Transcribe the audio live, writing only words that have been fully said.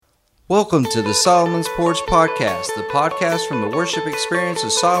Welcome to the Solomon's Porch Podcast, the podcast from the worship experience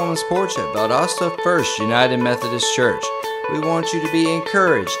of Solomon's Porch at Valdosta First United Methodist Church. We want you to be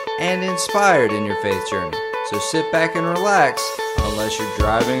encouraged and inspired in your faith journey. So sit back and relax, unless you're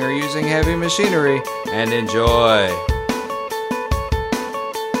driving or using heavy machinery, and enjoy.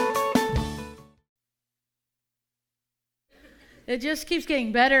 It just keeps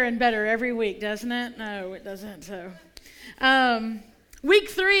getting better and better every week, doesn't it? No, it doesn't. So, week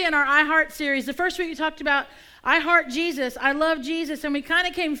 3 in our I Heart series. The first week we talked about I heart Jesus, I love Jesus, and we kind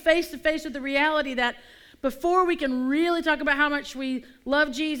of came face to face with the reality that before we can really talk about how much we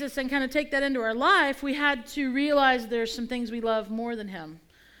love Jesus and kind of take that into our life, we had to realize there's some things we love more than him.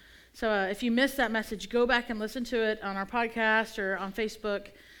 So if you missed that message, go back and listen to it on our podcast or on Facebook.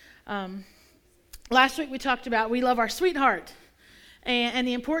 Last week we talked about we love our sweetheart. And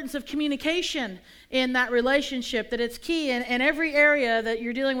the importance of communication in that relationship, that it's key in every area that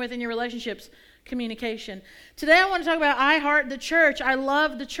you're dealing with in your relationships, communication. Today I want to talk about I heart the church. I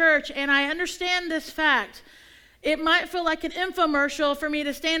love the church, and I understand this fact. It might feel like an infomercial for me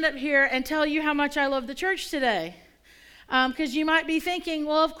to stand up here and tell you how much I love the church today. Because you might be thinking,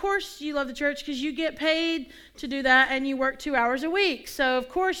 well, of course you love the church because you get paid to do that and you work 2 hours a week. So of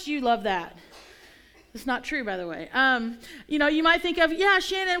course you love that. It's not true, by the way. You might think of, yeah,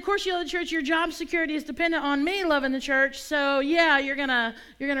 Shannon, of course you love the church. Your job security is dependent on me loving the church. So yeah, you're gonna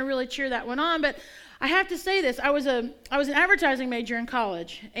really cheer that one on. But I have to say this: I was an advertising major in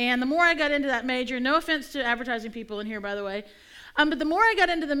college, and the more I got into that major, no offense to advertising people in here, by the way, but the more I got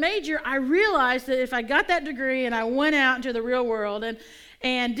into the major, I realized that if I got that degree and I went out into the real world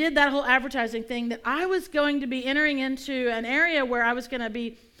and did that whole advertising thing, that I was going to be entering into an area where I was going to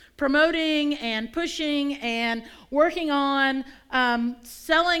be promoting and pushing and working on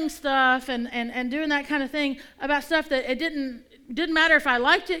selling stuff and doing that kind of thing about stuff that it didn't matter if I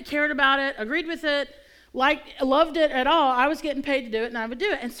liked it, cared about it, agreed with it, loved it at all. I was getting paid to do it, and I would do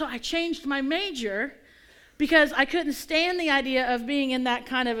it. And so I changed my major because I couldn't stand the idea of being in that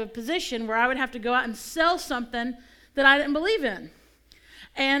kind of a position where I would have to go out and sell something that I didn't believe in.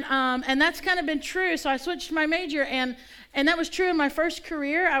 And that's kind of been true. So I switched my major, and that was true in my first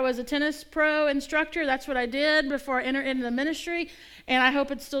career. I was a tennis pro instructor. That's what I did before I entered into the ministry. And I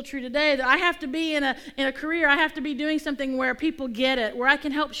hope it's still true today that I have to be in a career. I have to be doing something where people get it, where I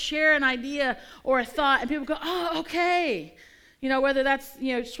can help share an idea or a thought, and people go, "Oh, okay." Whether that's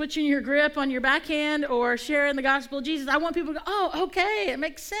switching your grip on your backhand or sharing the gospel of Jesus. I want people to go, "Oh, okay, it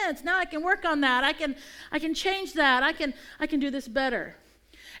makes sense. Now I can work on that. I can change that. I can do this better."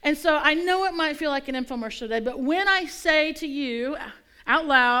 And so I know it might feel like an infomercial today, but when I say to you out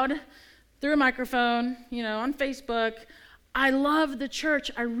loud, through a microphone, on Facebook, I love the church,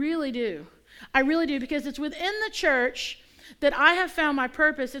 I really do. I really do, because it's within the church that I have found my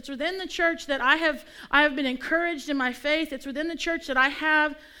purpose. It's within the church that I have been encouraged in my faith. It's within the church that I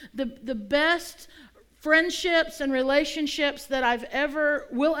have the best friendships and relationships that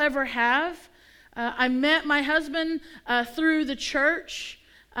will ever have. I met my husband through the church.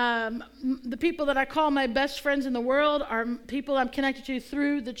 The people that I call my best friends in the world are people I'm connected to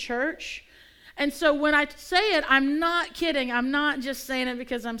through the church. And so when I say it, I'm not kidding. I'm not just saying it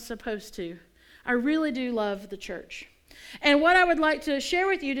because I'm supposed to. I really do love the church. And what I would like to share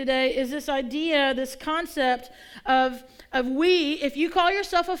with you today is this idea, this concept of if you call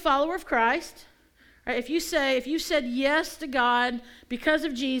yourself a follower of Christ, right, if you said yes to God because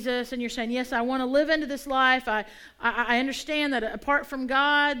of Jesus, and you're saying, yes, I want to live into this life. I understand that apart from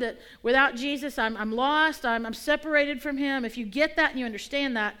God, that without Jesus, I'm lost. I'm separated from him. If you get that and you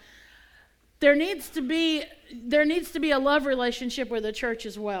understand that, there needs to be a love relationship with the church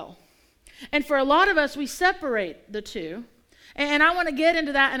as well. And for a lot of us, we separate the two. And I want to get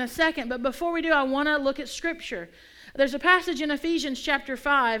into that in a second. But before we do, I want to look at Scripture. There's a passage in Ephesians chapter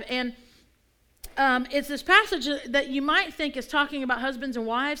 5, and it's this passage that you might think is talking about husbands and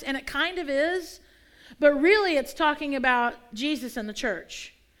wives, and it kind of is, but really it's talking about Jesus and the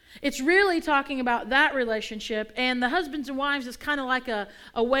church. It's really talking about that relationship, and the husbands and wives is kind of like a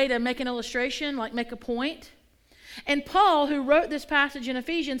way to make an illustration, like make a point. And Paul, who wrote this passage in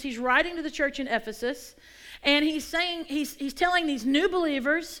Ephesians, he's writing to the church in Ephesus, and he's telling these new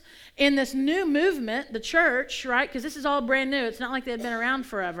believers in this new movement, the church, right? Because this is all brand new. It's not like they had been around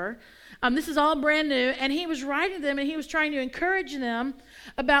forever. This is all brand new, and he was writing to them, and he was trying to encourage them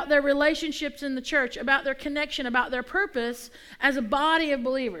about their relationships in the church, about their connection, about their purpose as a body of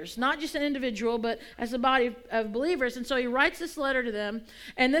believers, not just an individual, but as a body of believers. And so he writes this letter to them,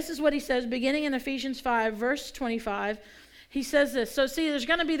 and this is what he says, beginning in Ephesians 5, verse 25. He says this. So see, there's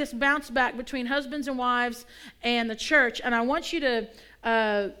going to be this bounce back between husbands and wives and the church, and I want you to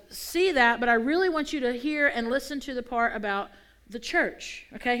see that, but I really want you to hear and listen to the part about the church.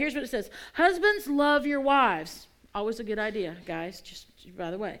 Okay, here's what it says. Husbands, love your wives. Always a good idea, guys, just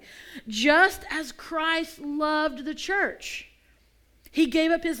by the way. Just as Christ loved the church. He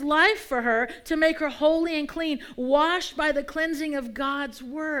gave up his life for her to make her holy and clean, washed by the cleansing of God's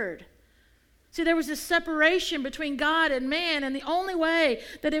word. See, there was this separation between God and man, and the only way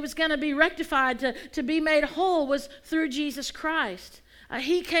that it was going to be rectified, to be made whole, was through Jesus Christ.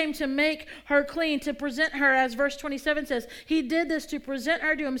 He came to make her clean, to present her, as verse 27 says, he did this to present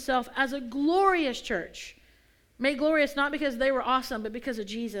her to himself as a glorious church. Made glorious not because they were awesome, but because of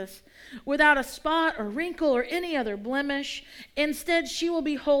Jesus. Without a spot or wrinkle or any other blemish. Instead, she will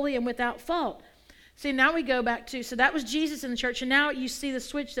be holy and without fault. See, now we go back to, so that was Jesus in the church, and now you see the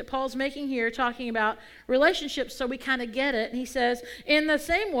switch that Paul's making here, talking about relationships, so we kind of get it. And he says, in the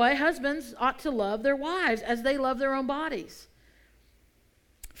same way, husbands ought to love their wives as they love their own bodies.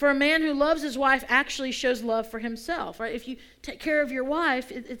 For a man who loves his wife actually shows love for himself, right? If you take care of your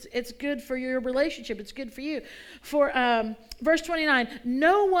wife, it's good for your relationship. It's good for you. For verse 29,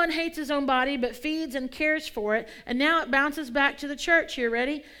 no one hates his own body, but feeds and cares for it. And now it bounces back to the church here,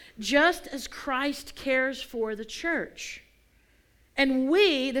 ready? Just as Christ cares for the church. And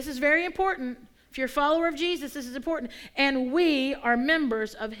we, this is very important. If you're a follower of Jesus, this is important. And we are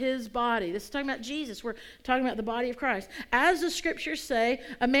members of his body. This is talking about Jesus. We're talking about the body of Christ. As the scriptures say,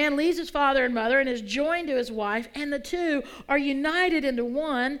 a man leaves his father and mother and is joined to his wife, and the two are united into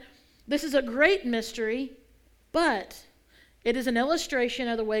one. This is a great mystery, but it is an illustration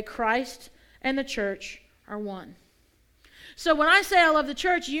of the way Christ and the church are one. So when I say I love the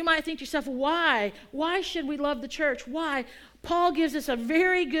church, you might think to yourself, why? Why should we love the church? Why? Paul gives us a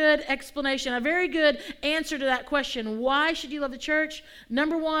very good explanation, a very good answer to that question. Why should you love the church?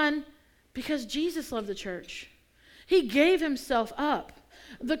 Number one, because Jesus loved the church. He gave himself up.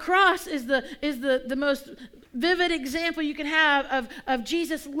 The cross is the most vivid example you can have of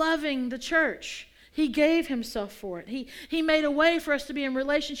Jesus loving the church. He gave himself for it. He made a way for us to be in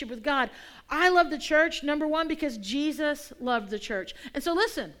relationship with God. I love the church, number one, because Jesus loved the church. And so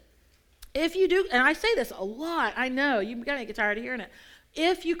listen, if you do, and I say this a lot, I know, you're going to get tired of hearing it.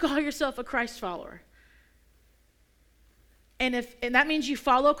 If you call yourself a Christ follower, and that means you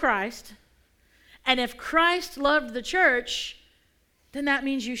follow Christ, and if Christ loved the church, then that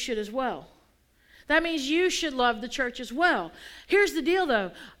means you should as well. That means you should love the church as well. Here's the deal,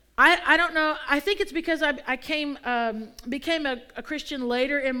 though. I don't know. I think it's because I became a Christian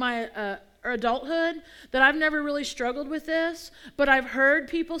later in my adulthood that I've never really struggled with this. But I've heard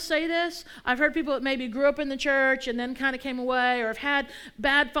people say this. I've heard people that maybe grew up in the church and then kind of came away, or have had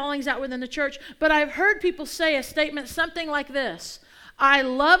bad fallings out within the church. But I've heard people say a statement something like this: I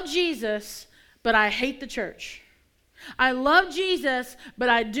love Jesus, but I hate the church. I love Jesus, but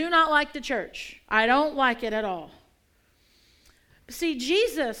I do not like the church. I don't like it at all. See,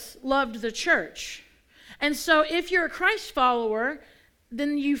 Jesus loved the church. And so if you're a Christ follower,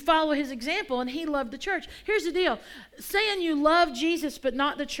 then you follow his example, and he loved the church. Here's the deal. Saying you love Jesus but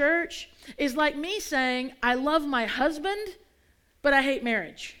not the church is like me saying I love my husband, but I hate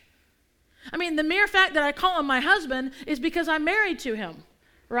marriage. I mean, the mere fact that I call him my husband is because I'm married to him,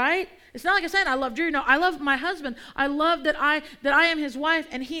 right? It's not like I'm saying I love Drew. No, I love my husband. I love that I am his wife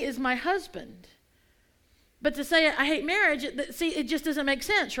and he is my husband. But to say I hate marriage, it just doesn't make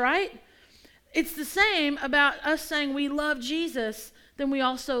sense, right? It's the same about us saying we love Jesus, then we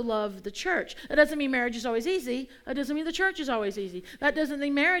also love the church. That doesn't mean marriage is always easy. That doesn't mean the church is always easy. That doesn't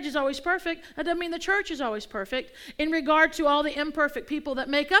mean marriage is always perfect. That doesn't mean the church is always perfect in regard to all the imperfect people that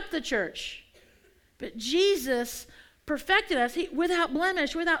make up the church. But Jesus perfected us. Without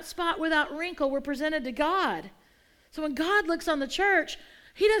blemish, without spot, without wrinkle, we're presented to God. So when God looks on the church,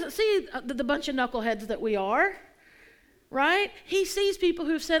 he doesn't see the bunch of knuckleheads that we are, right? He sees people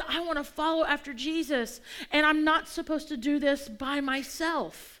who've said, I want to follow after Jesus, and I'm not supposed to do this by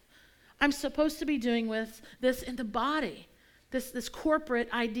myself. I'm supposed to be doing this in the body, this corporate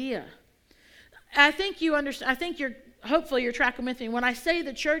idea. I think you understand. I think hopefully you're tracking with me. When I say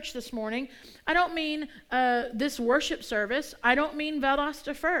the church this morning, I don't mean this worship service. I don't mean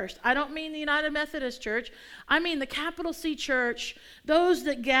Valdosta First. I don't mean the United Methodist Church. I mean the capital C church, those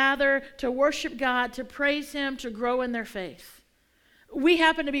that gather to worship God, to praise him, to grow in their faith. We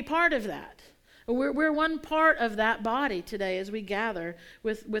happen to be part of that. We're one part of that body today as we gather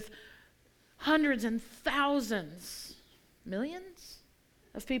with hundreds and thousands, millions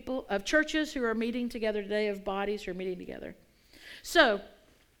of people, of churches who are meeting together today, of bodies who are meeting together. So,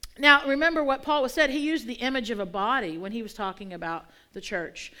 now remember what Paul said. He used the image of a body when he was talking about the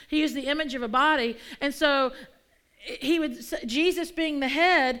church. He used the image of a body, and so he would say, Jesus being the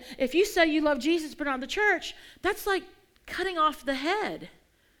head, if you say you love Jesus but not the church, that's like cutting off the head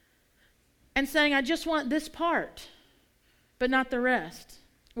and saying, I just want this part, but not the rest.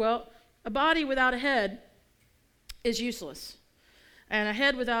 Well, a body without a head is useless. And a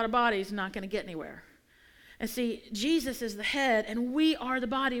head without a body is not going to get anywhere. And see, Jesus is the head, and we are the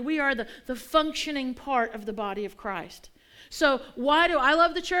body. We are the functioning part of the body of Christ. So why do I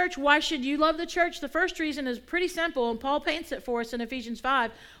love the church? Why should you love the church? The first reason is pretty simple, and Paul paints it for us in Ephesians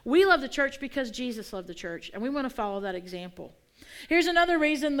 5. We love the church because Jesus loved the church, and we want to follow that example. Here's another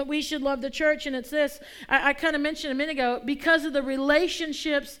reason that we should love the church, and it's this. I kind of mentioned a minute ago, because of the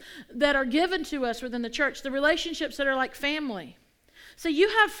relationships that are given to us within the church, the relationships that are like family. So you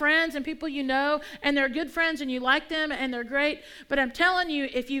have friends and people you know, and they're good friends and you like them and they're great. But I'm telling you,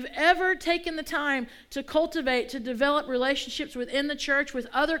 if you've ever taken the time to cultivate, to develop relationships within the church with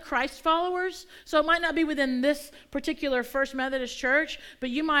other Christ followers, so it might not be within this particular First Methodist church, but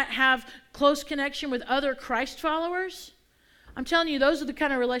you might have close connection with other Christ followers. I'm telling you, those are the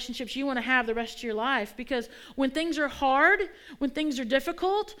kind of relationships you want to have the rest of your life, because when things are hard, when things are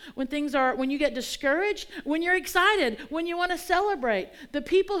difficult, when you get discouraged, when you're excited, when you want to celebrate, the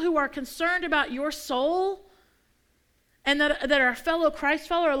people who are concerned about your soul and that are a fellow Christ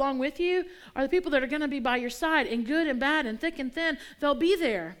follower along with you are the people that are going to be by your side in good and bad and thick and thin. They'll be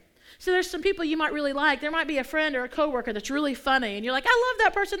there. So there's some people you might really like. There might be a friend or a coworker that's really funny, and you're like, I love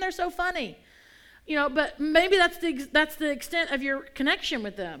that person. They're so funny. But maybe that's the extent of your connection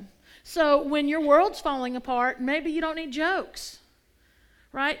with them. So when your world's falling apart, maybe you don't need jokes,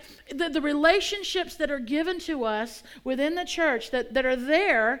 right? The relationships that are given to us within the church that are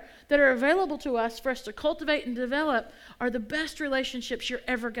there, that are available to us for us to cultivate and develop, are the best relationships you're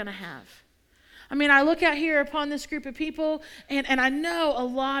ever going to have. I mean, I look out here upon this group of people, and I know a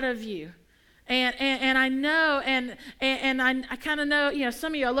lot of you. And I know, and I kind of know,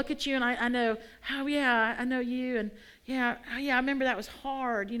 some of you, I look at you and I know, oh yeah, I know you, and yeah, I remember that was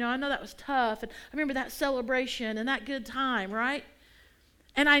hard, I know that was tough, and I remember that celebration and that good time, right?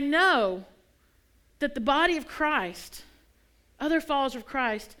 And I know that the body of Christ, other followers of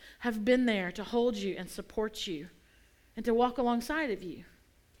Christ, have been there to hold you and support you and to walk alongside of you.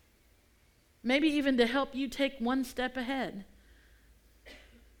 Maybe even to help you take one step ahead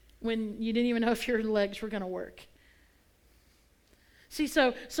when you didn't even know if your legs were going to work. See,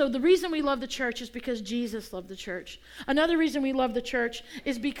 so the reason we love the church is because Jesus loved the church. Another reason we love the church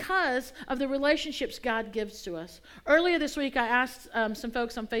is because of the relationships God gives to us. Earlier this week, I asked some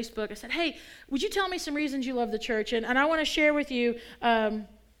folks on Facebook, I said, hey, would you tell me some reasons you love the church? And I want to share with you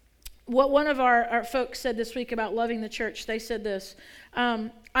what one of our folks said this week about loving the church. They said this,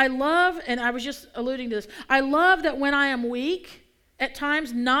 I love, and I was just alluding to this, I love that when I am weak, at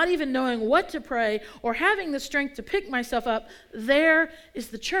times, not even knowing what to pray or having the strength to pick myself up, there is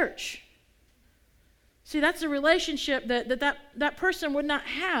the church. See, that's a relationship that person would not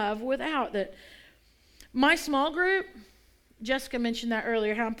have without that. My small group, Jessica mentioned that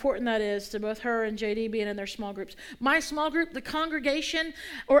earlier, how important that is to both her and JD being in their small groups. My small group, the congregation,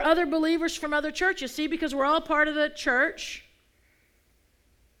 or other believers from other churches, see, because we're all part of the church,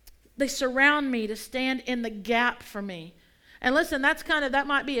 they surround me to stand in the gap for me. And listen, that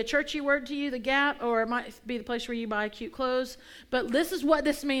might be a churchy word to you, the gap, or it might be the place where you buy cute clothes. But this is what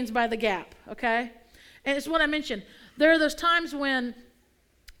this means by the gap, okay? And it's what I mentioned. There are those times when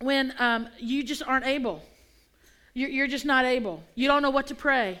you just aren't able. You're just not able. You don't know what to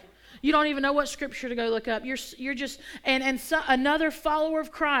pray. You don't even know what scripture to go look up. You're just, another follower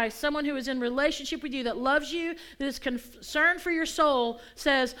of Christ, someone who is in relationship with you, that loves you, that is concerned for your soul,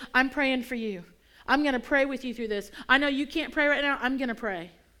 says, I'm praying for you. I'm going to pray with you through this. I know you can't pray right now. I'm going to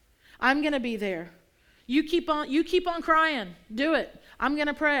pray. I'm going to be there. You keep on crying. Do it. I'm going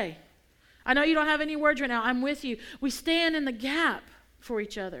to pray. I know you don't have any words right now. I'm with you. We stand in the gap for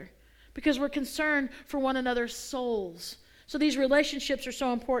each other because we're concerned for one another's souls. So these relationships are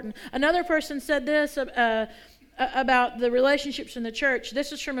so important. Another person said this about the relationships in the church.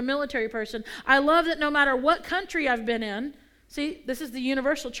 This is from a military person. I love that no matter what country I've been in, see, this is the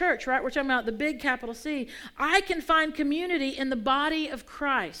universal church, right? We're talking about the big capital C. I can find community in the body of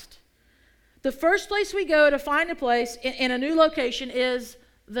Christ. The first place we go to find a place in a new location is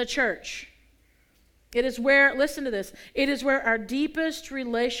the church. It is where, listen to this, it is where our deepest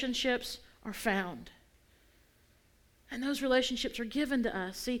relationships are found. And those relationships are given to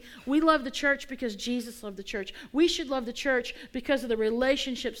us. See, we love the church because Jesus loved the church. We should love the church because of the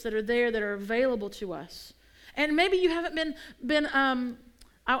relationships that are there, that are available to us. And maybe you haven't been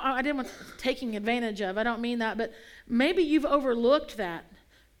I didn't want taking advantage of. I don't mean that, but maybe you've overlooked that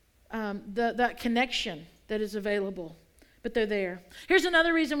connection that is available, but they're there. Here's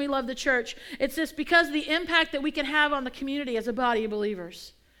another reason we love the church. It's just because of the impact that we can have on the community as a body of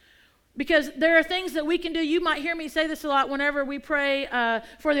believers. Because there are things that we can do. You might hear me say this a lot whenever we pray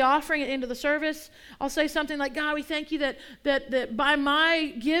for the offering at the end of the service. I'll say something like, God, we thank you that by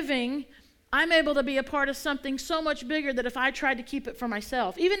my giving, I'm able to be a part of something so much bigger that if I tried to keep it for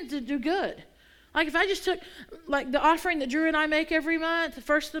myself, even to do good. Like if I just took like the offering that Drew and I make every month, the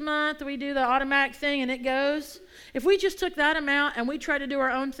first of the month, we do the automatic thing and it goes. If we just took that amount and we tried to do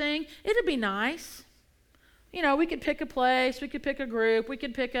our own thing, it'd be nice. You know, we could pick a place, we could pick a group, we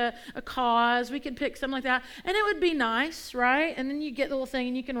could pick a cause, we could pick something like that, and it would be nice, right? And then you get the little thing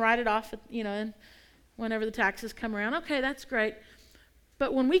and you can write it off, and whenever the taxes come around. Okay, that's great.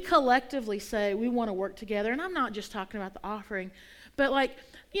 But when we collectively say we want to work together, and I'm not just talking about the offering, but like,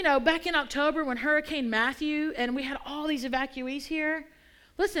 back in October when Hurricane Matthew and we had all these evacuees here,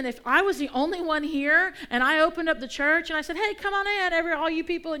 listen, if I was the only one here and I opened up the church and I said, hey, come on in, all you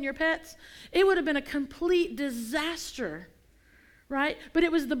people and your pets, it would have been a complete disaster, right? But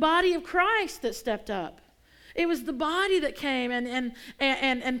it was the body of Christ that stepped up. It was the body that came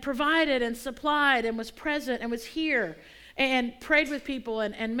and provided and supplied and was present and was here and prayed with people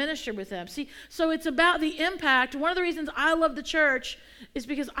and ministered with them. See, so it's about the impact. One of the reasons I love the church is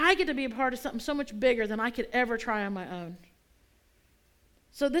because I get to be a part of something so much bigger than I could ever try on my own.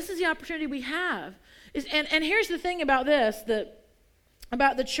 So this is the opportunity we have. And here's the thing about this,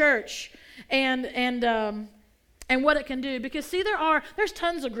 about the church and what it can do. Because see, there's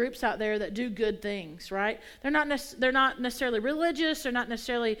tons of groups out there that do good things, right? They're not necessarily religious. They're not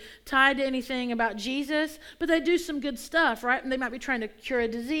necessarily tied to anything about Jesus, but they do some good stuff, right? And they might be trying to cure a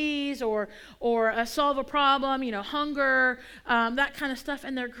disease or solve a problem, hunger, that kind of stuff.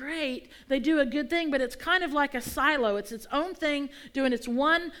 And they're great. They do a good thing, but it's kind of like a silo. It's its own thing, doing its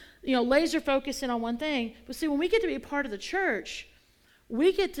one, laser focusing on one thing. But see, when we get to be a part of the church,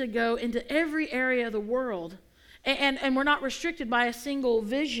 we get to go into every area of the world. And we're not restricted by a single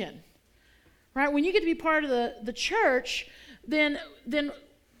vision, right? When you get to be part of the church, then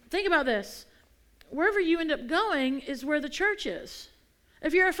think about this. Wherever you end up going is where the church is,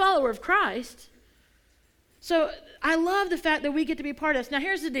 if you're a follower of Christ. So I love the fact that we get to be part of this. Now,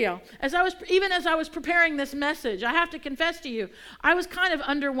 here's the deal. As I was preparing this message, I have to confess to you, I was kind of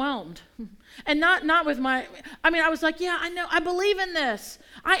underwhelmed. And not with I was like, yeah, I know, I believe in this.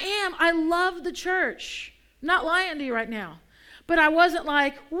 I love the church. I'm not lying to you right now. But I wasn't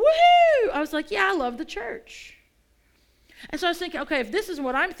like, woohoo! I was like, yeah, I love the church. And so I was thinking, okay, if this is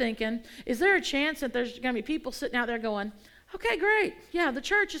what I'm thinking, is there a chance that there's going to be people sitting out there going, okay, great. Yeah, the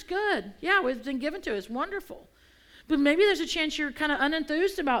church is good. Yeah, it's been given to us. Wonderful. But maybe there's a chance you're kind of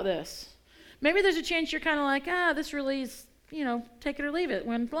unenthused about this. Maybe there's a chance you're kind of like, this really is, take it or leave it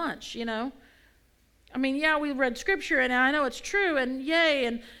when lunch, yeah, we read scripture and I know it's true and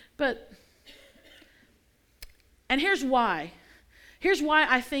yay, but here's why. Here's why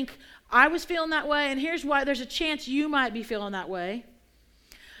I think I was feeling that way, and here's why there's a chance you might be feeling that way.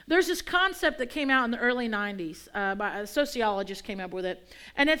 There's this concept that came out in the early 90s. By a sociologist came up with it,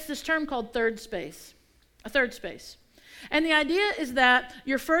 and it's this term called third space, a third space. And the idea is that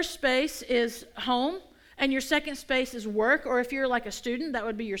your first space is home, and your second space is work, or if you're like a student, that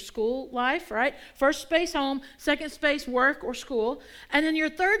would be your school life, right? First space, home, second space, work or school, and then your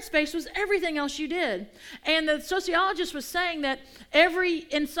third space was everything else you did. And the sociologist was saying that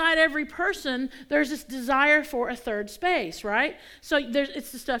inside every person, there's this desire for a third space, right? So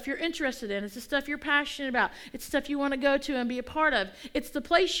it's the stuff you're interested in, it's the stuff you're passionate about, it's stuff you want to go to and be a part of. It's the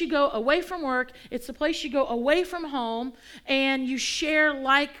place you go away from work, it's the place you go away from home, and you share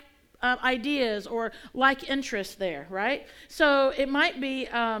ideas or like interests there, right? So it might be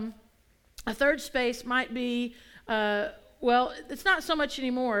a third space might be it's not so much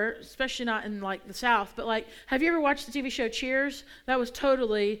anymore, especially not in like the South, but have you ever watched the TV show Cheers? That was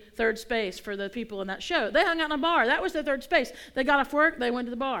totally third space for the people in that show. They hung out in a bar. That was their third space. They got off work, they went to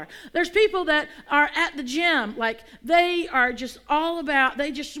the bar. There's people that are at the gym, they are just all about,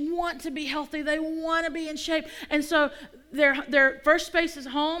 they just want to be healthy, they want to be in shape, and so their first space is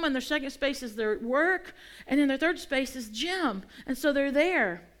home, and their second space is their work, and then their third space is gym. And so they're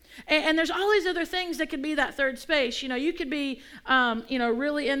there. And there's all these other things that could be that third space. You could be,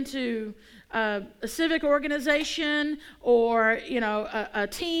 really into a civic organization or, a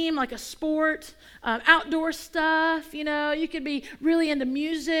team, like a sport, outdoor stuff. You could be really into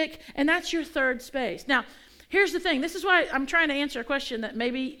music, and that's your third space. Now, here's the thing. This is why I'm trying to answer a question that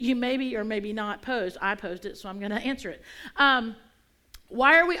maybe you or maybe not posed. I posed it, so I'm going to answer it.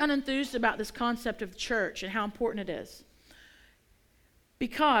 Why are we unenthused about this concept of church and how important it is?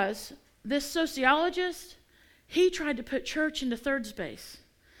 Because this sociologist he tried to put church into third space.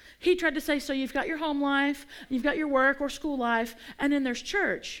 He tried to say, so you've got your home life, you've got your work or school life, and then there's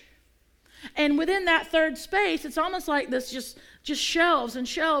church. And within that third space, it's almost like this just shelves and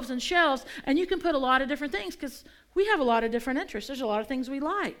shelves and shelves, and you can put a lot of different things because we have a lot of different interests. There's a lot of things we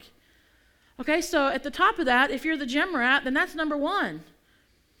like. Okay, so at the top of that, if you're the gym rat, then that's number one.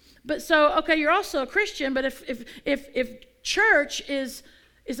 But so, okay, you're also a Christian, but if church is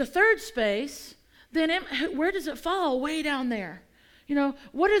a third space, then where does it fall? Way down there. You know,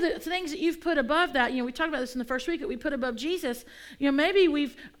 what are the things that you've put above that? You know, we talked about this in the first week that we put above Jesus. You know,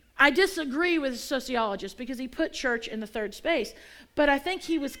 maybe I disagree with sociologists because he put church in the third space. But I think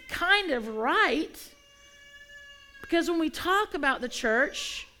he was kind of right, because when we talk about the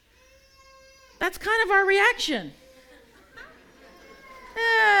church, that's kind of our reaction.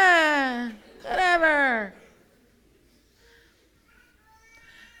 Whatever.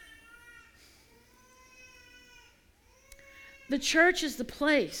 The church is the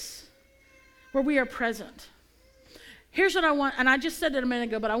place where we are present. Here's what I want, and I just said it a minute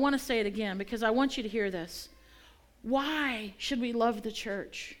ago, but I want to say it again because I want you to hear this. Why should we love the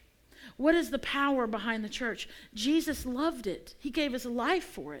church? What is the power behind the church? Jesus loved it. He gave his life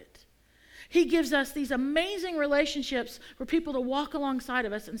for it. He gives us these amazing relationships for people to walk alongside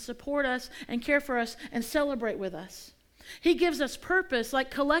of us and support us and care for us and celebrate with us. He gives us purpose,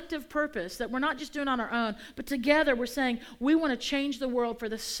 like collective purpose, that we're not just doing on our own, but together we're saying we want to change the world for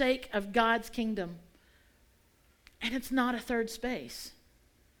the sake of God's kingdom. And it's not a third space.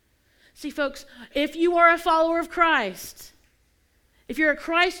 See, folks, if you are a follower of Christ, if you're a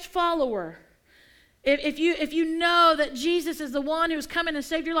Christ follower, if you know that Jesus is the one who's come in and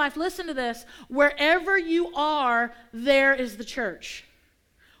saved your life, listen to this. Wherever you are, there is the church.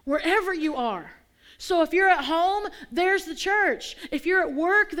 Wherever you are. So if you're at home, there's the church. If you're at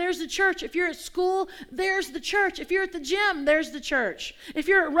work, there's the church. If you're at school, there's the church. If you're at the gym, there's the church. If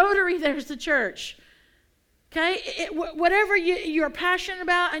you're at Rotary, there's the church. Okay? Whatever you're passionate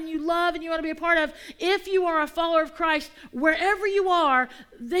about and you love and you want to be a part of, if you are a follower of Christ, wherever you are,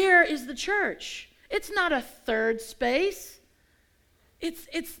 there is the church. It's not a third space.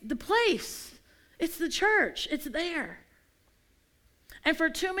 It's the place. It's the church. It's there. And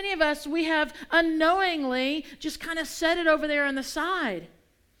for too many of us, we have unknowingly just kind of set it over there on the side.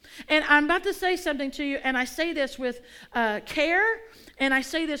 And I'm about to say something to you, and I say this with care, and I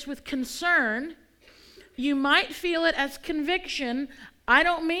say this with concern. You might feel it as conviction. I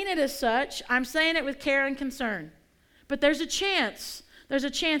don't mean it as such. I'm saying it with care and concern. But there's a chance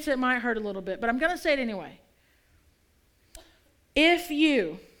it might hurt a little bit, but I'm going to say it anyway. If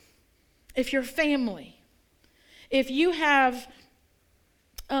your family, if you have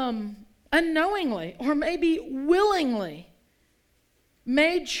unknowingly or maybe willingly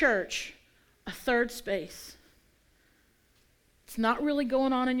made church a third space, it's not really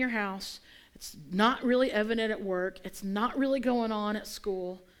going on in your house, it's not really evident at work, it's not really going on at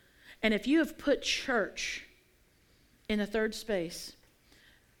school, and if you have put church in a third space,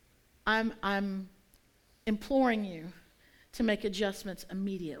 I'm imploring you to make adjustments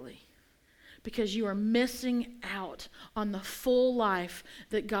immediately, because you are missing out on the full life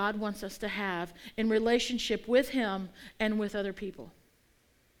that God wants us to have in relationship with Him and with other people.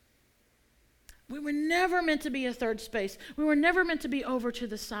 We were never meant to be a third space. We were never meant to be over to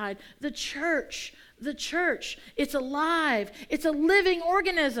the side. The church, it's alive. It's a living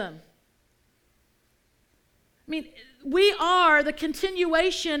organism. I mean, we are the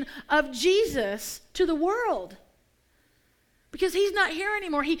continuation of Jesus to the world. Because He's not here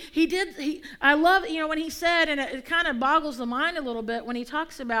anymore. I love, when He said, and it kind of boggles the mind a little bit when He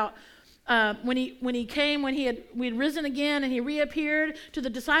talks about when He came, we had risen again and He reappeared to the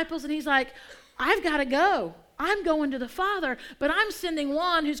disciples, and He's like, I've got to go. I'm going to the Father, but I'm sending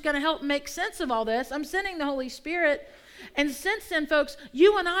one who's going to help make sense of all this. I'm sending the Holy Spirit. And since then, folks,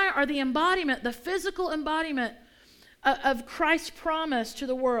 you and I are the embodiment, the physical embodiment of Christ's promise to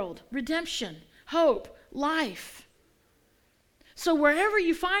the world. Redemption, hope, life. So wherever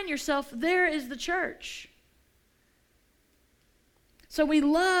you find yourself, there is the church. So we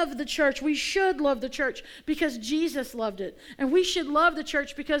love the church. We should love the church because Jesus loved it. And we should love the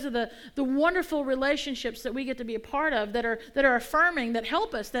church because of the wonderful relationships that we get to be a part of that are affirming, that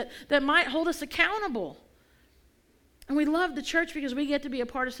help us, that might hold us accountable. And we love the church because we get to be a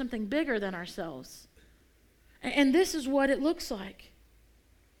part of something bigger than ourselves. And this is what it looks like.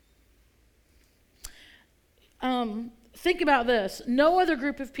 Think about this. No other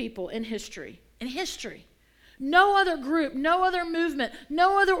group of people in history, No other group, no other movement,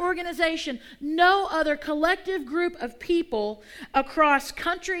 no other organization, no other collective group of people across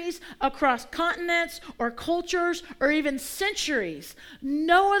countries, across continents, or cultures, or even centuries,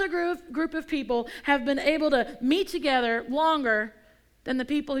 no other group of people have been able to meet together longer than the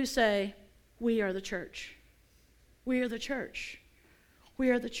people who say, we are the church. We are the church.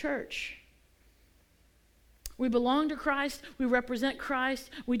 We are the church. We belong to Christ. We represent Christ.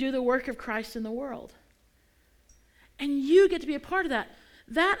 We do the work of Christ in the world. And you get to be a part of that.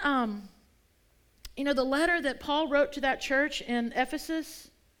 The letter that Paul wrote to that church in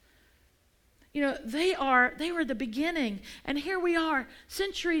Ephesus, they were the beginning. And here we are,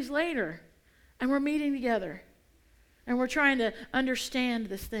 centuries later, and we're meeting together. And we're trying to understand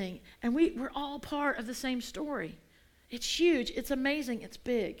this thing. And we're all part of the same story. It's huge. It's amazing. It's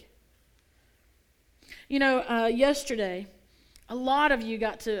big. Yesterday, a lot of you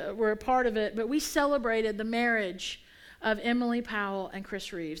were a part of it, but we celebrated the marriage of Emily Powell and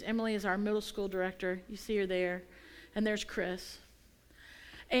Chris Reeves. Emily is our middle school director. You see her there. And there's Chris.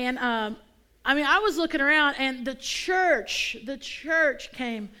 And, I was looking around, and the church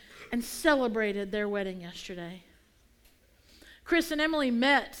came and celebrated their wedding yesterday. Chris and Emily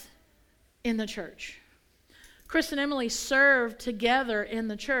met in the church. Chris and Emily served together in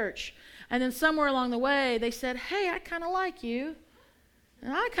the church. And then somewhere along the way, they said, hey, I kind of like you.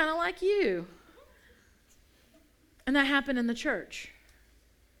 And I kind of like you. And that happened in the church.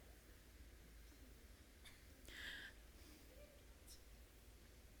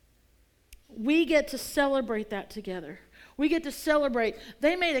 We get to celebrate that together. We get to celebrate.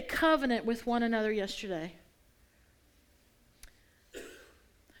 They made a covenant with one another yesterday.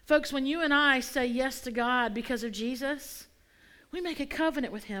 Folks, when you and I say yes to God because of Jesus, we make a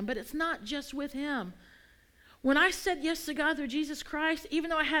covenant with him, but it's not just with him. When I said yes to God through Jesus Christ, even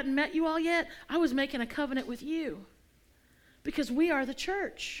though I hadn't met you all yet, I was making a covenant with you because we are the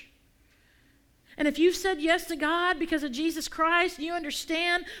church. And if you've said yes to God because of Jesus Christ, you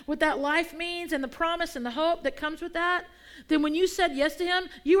understand what that life means and the promise and the hope that comes with that, then when you said yes to him,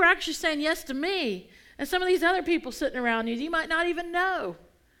 you were actually saying yes to me and some of these other people sitting around you might not even know.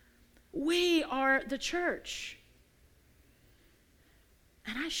 We are the church.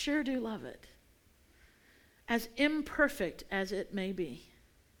 And I sure do love it, as imperfect as it may be,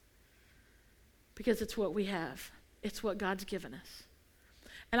 because it's what we have. It's what God's given us.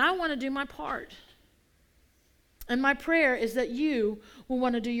 And I want to do my part. And my prayer is that you will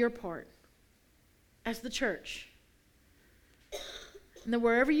want to do your part as the church. And that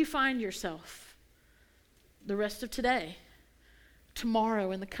wherever you find yourself, the rest of today,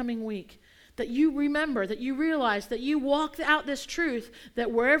 tomorrow, and the coming week, that you remember, that you realize, that you walk out this truth,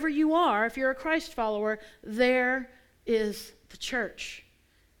 that wherever you are, if you're a Christ follower, there is the church.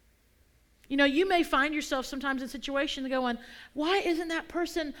 You may find yourself sometimes in situations going, why isn't that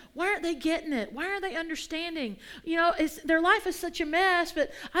person, why aren't they getting it? Why aren't they understanding? Their life is such a mess,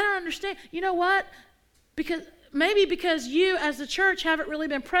 but I don't understand. You know what? Because you as the church haven't really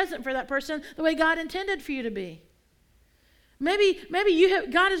been present for that person the way God intended for you to be. Maybe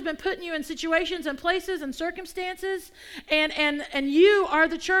God has been putting you in situations and places and circumstances, and you are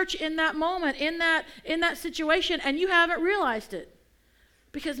the church in that moment, in that situation, and you haven't realized it.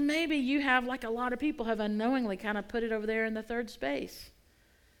 Because maybe you have, like a lot of people have unknowingly kind of put it over there in the third space.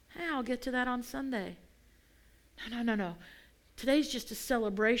 Hey, I'll get to that on Sunday. No. Today's just a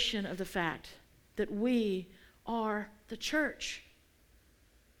celebration of the fact that we are the church.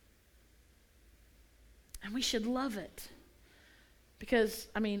 And we should love it. Because,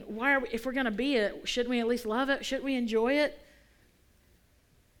 if we're going to be it, shouldn't we at least love it? Shouldn't we enjoy it?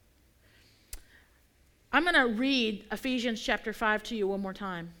 I'm going to read Ephesians chapter 5 to you one more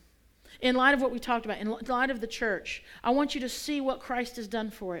time. In light of what we talked about, in light of the church, I want you to see what Christ has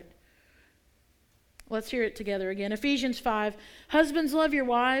done for it. Let's hear it together again. Ephesians 5, husbands, love your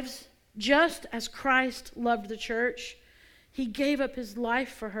wives, just as Christ loved the church. He gave up his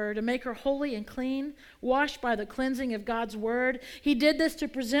life for her to make her holy and clean, washed by the cleansing of God's word. He did this to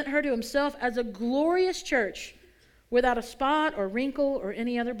present her to himself as a glorious church, without a spot or wrinkle or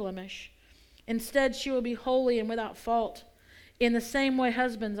any other blemish. Instead, she will be holy and without fault. In the same way,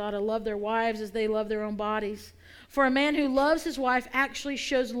 husbands ought to love their wives as they love their own bodies. For a man who loves his wife actually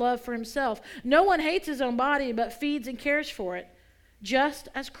shows love for himself. No one hates his own body, but feeds and cares for it, just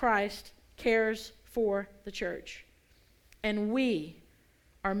as Christ cares for the church. And we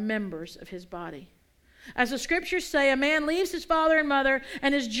are members of his body. As the scriptures say, a man leaves his father and mother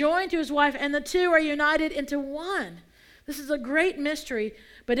and is joined to his wife, and the two are united into one. This is a great mystery,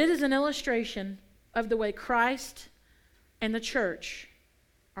 but it is an illustration of the way Christ and the church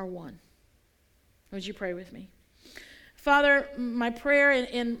are one. Would you pray with me? Father, my prayer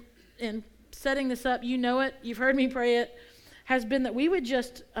in setting this up, you know it, you've heard me pray it, has been that we would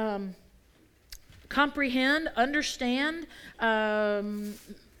just comprehend, understand that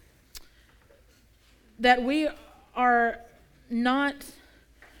we are not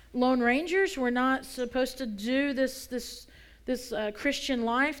Lone Rangers. We're not supposed to do this Christian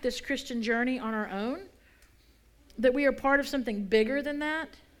life, this Christian journey on our own. That we are part of something bigger than that.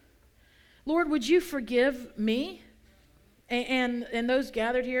 Lord, would you forgive me and those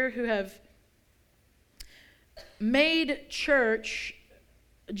gathered here who have made church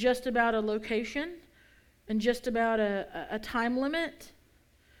just about a location and just about a time limit.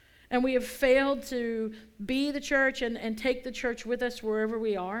 And we have failed to be the church and take the church with us wherever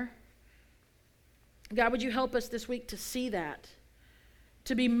we are. God, would you help us this week to see that,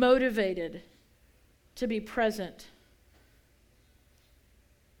 to be motivated, to be present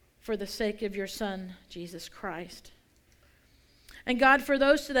for the sake of your Son, Jesus Christ. And God, for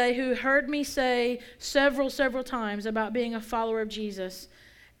those today who heard me say several times about being a follower of Jesus,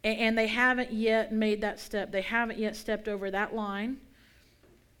 and they haven't yet made that step, they haven't yet stepped over that line,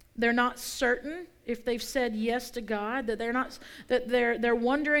 they're not certain if they've said yes to God, that they're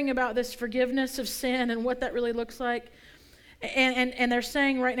wondering about this forgiveness of sin and what that really looks like. And they're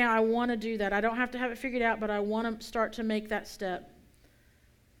saying right now, I want to do that. I don't have to have it figured out, but I want to start to make that step.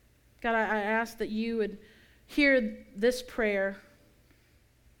 God, I ask that you would hear this prayer,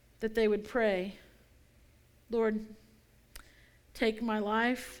 that they would pray, Lord, take my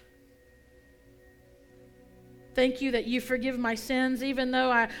life. Thank you that you forgive my sins, even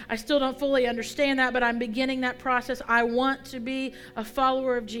though I still don't fully understand that, but I'm beginning that process. I want to be a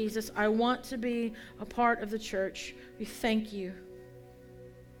follower of Jesus. I want to be a part of the church. We thank you.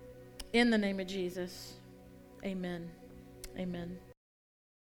 In the name of Jesus, amen. Amen.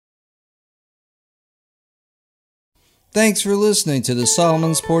 Thanks for listening to the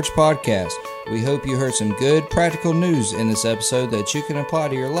Solomon's Porch Podcast. We hope you heard some good practical news in this episode that you can apply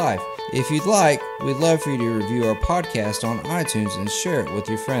to your life. If you'd like, we'd love for you to review our podcast on iTunes and share it with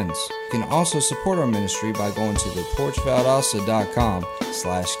your friends. You can also support our ministry by going to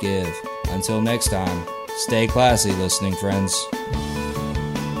theporchvaldosta.com/give. Until next time, stay classy, listening friends.